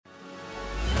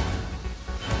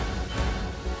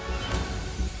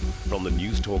From the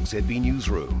Newstalk ZB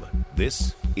Newsroom,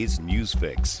 this is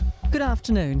Newsfix. Good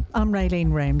afternoon, I'm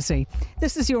Raylene Ramsey.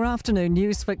 This is your afternoon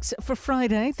Newsfix for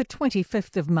Friday, the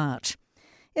 25th of March.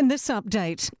 In this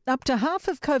update, up to half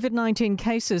of COVID-19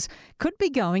 cases could be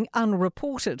going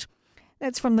unreported.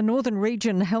 That's from the Northern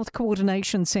Region Health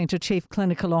Coordination Centre Chief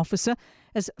Clinical Officer,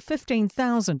 as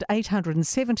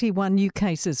 15,871 new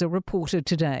cases are reported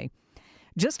today.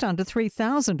 Just under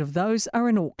 3,000 of those are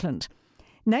in Auckland.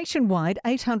 Nationwide,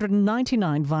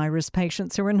 899 virus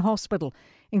patients are in hospital,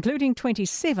 including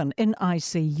 27 in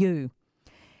ICU.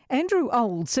 Andrew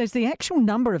Old says the actual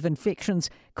number of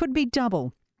infections could be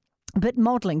double, but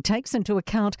modelling takes into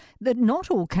account that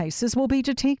not all cases will be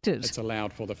detected. It's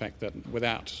allowed for the fact that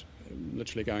without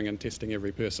literally going and testing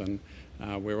every person,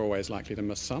 we're always likely to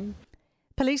miss some.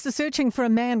 Police are searching for a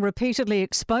man repeatedly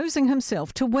exposing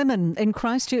himself to women in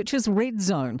Christchurch's red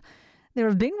zone. There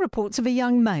have been reports of a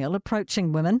young male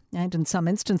approaching women and, in some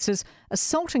instances,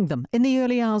 assaulting them in the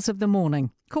early hours of the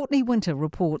morning. Courtney Winter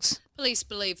reports. Police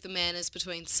believe the man is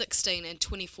between 16 and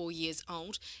 24 years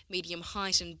old, medium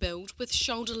height and build, with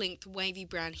shoulder-length wavy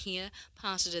brown hair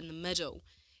parted in the middle.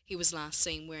 He was last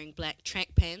seen wearing black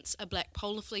track pants, a black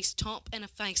polar fleece top and a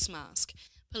face mask.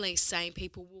 Police say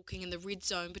people walking in the red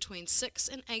zone between 6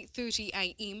 and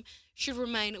 8:30am should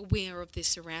remain aware of their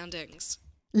surroundings.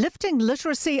 Lifting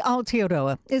Literacy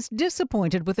Aotearoa is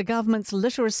disappointed with the government's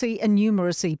literacy and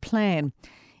numeracy plan.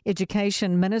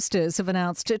 Education ministers have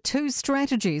announced 2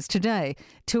 strategies today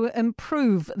to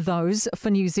improve those for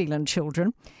New Zealand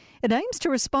children. It aims to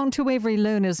respond to every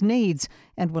learner's needs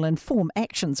and will inform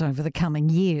actions over the coming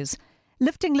years.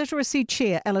 Lifting Literacy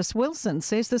Chair Alice Wilson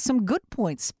says there's some good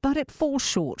points, but it falls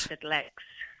short. It lacks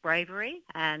bravery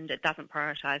and it doesn't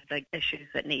prioritise big issues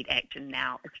that need action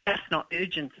now. It's just not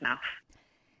urgent enough.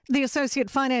 The Associate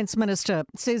Finance Minister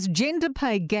says gender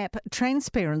pay gap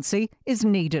transparency is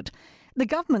needed. The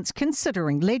government's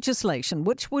considering legislation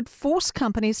which would force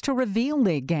companies to reveal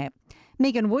their gap.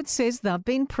 Megan Wood says they've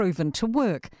been proven to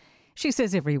work. She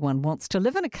says everyone wants to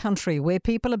live in a country where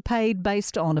people are paid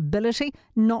based on ability,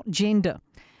 not gender.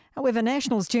 However,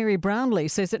 National's Jerry Brownlee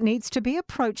says it needs to be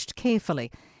approached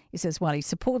carefully. He says while he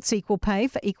supports equal pay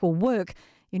for equal work,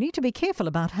 you need to be careful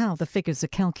about how the figures are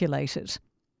calculated.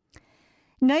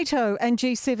 NATO and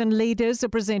G7 leaders are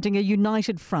presenting a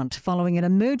united front following an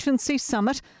emergency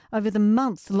summit over the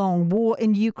month-long war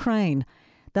in Ukraine.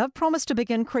 They've promised a big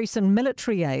increase in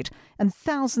military aid and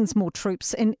thousands more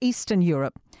troops in Eastern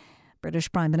Europe.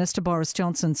 British Prime Minister Boris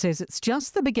Johnson says it's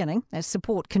just the beginning as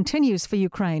support continues for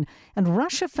Ukraine and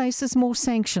Russia faces more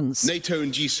sanctions. NATO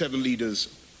and G7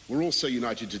 leaders were also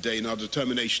united today in our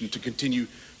determination to continue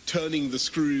turning the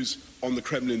screws on the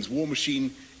Kremlin's war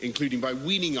machine, including by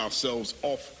weaning ourselves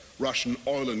off Russian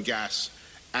oil and gas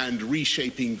and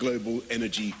reshaping global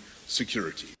energy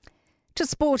security. To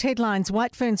sport headlines,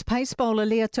 White Ferns pace bowler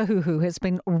Leah Tahuhu has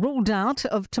been ruled out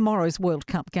of tomorrow's World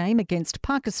Cup game against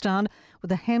Pakistan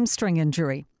with a hamstring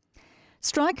injury.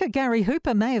 Striker Gary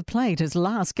Hooper may have played his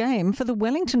last game for the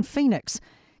Wellington Phoenix.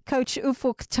 Coach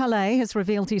Ufuk Talay has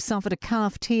revealed he suffered a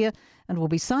calf tear and will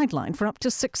be sidelined for up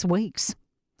to 6 weeks.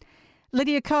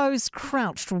 Lydia Ko's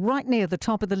crouched right near the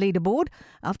top of the leaderboard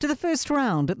after the first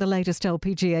round at the latest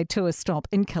LPGA Tour stop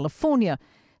in California.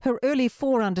 Her early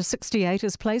 4 under 68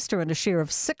 has placed her in a share of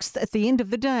 6th at the end of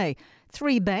the day,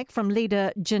 3 back from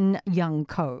leader Jin Young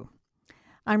Ko.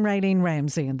 I'm Raylene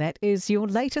Ramsey and that is your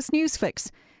latest news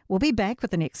fix. We'll be back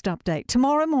with the next update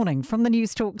tomorrow morning from the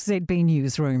Newstalk ZB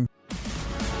Newsroom.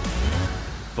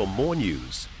 For more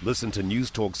news, listen to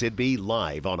Newstalk ZB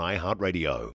live on iHeartRadio.